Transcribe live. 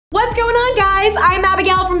guys, I'm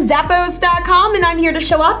Abigail from Zappos.com and I'm here to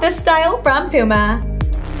show off this style from Puma.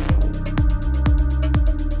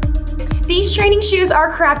 These training shoes are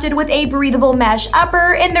crafted with a breathable mesh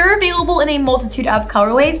upper and they're available in a multitude of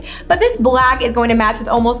colorways, but this black is going to match with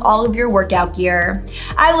almost all of your workout gear.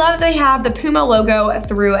 I love that they have the Puma logo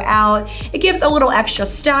throughout. It gives a little extra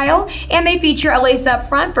style and they feature a lace up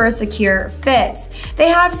front for a secure fit. They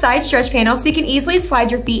have side stretch panels so you can easily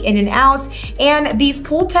slide your feet in and out, and these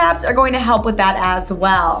pull tabs are going to help with that as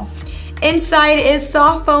well. Inside is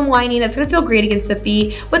soft foam lining that's going to feel great against the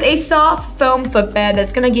feet with a soft foam footbed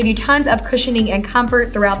that's going to give you tons of cushioning and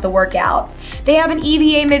comfort throughout the workout. They have an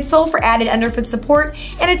EVA midsole for added underfoot support,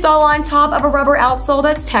 and it's all on top of a rubber outsole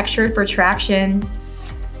that's textured for traction.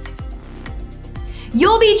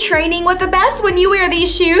 You'll be training with the best when you wear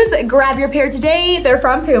these shoes. Grab your pair today. They're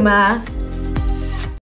from Puma.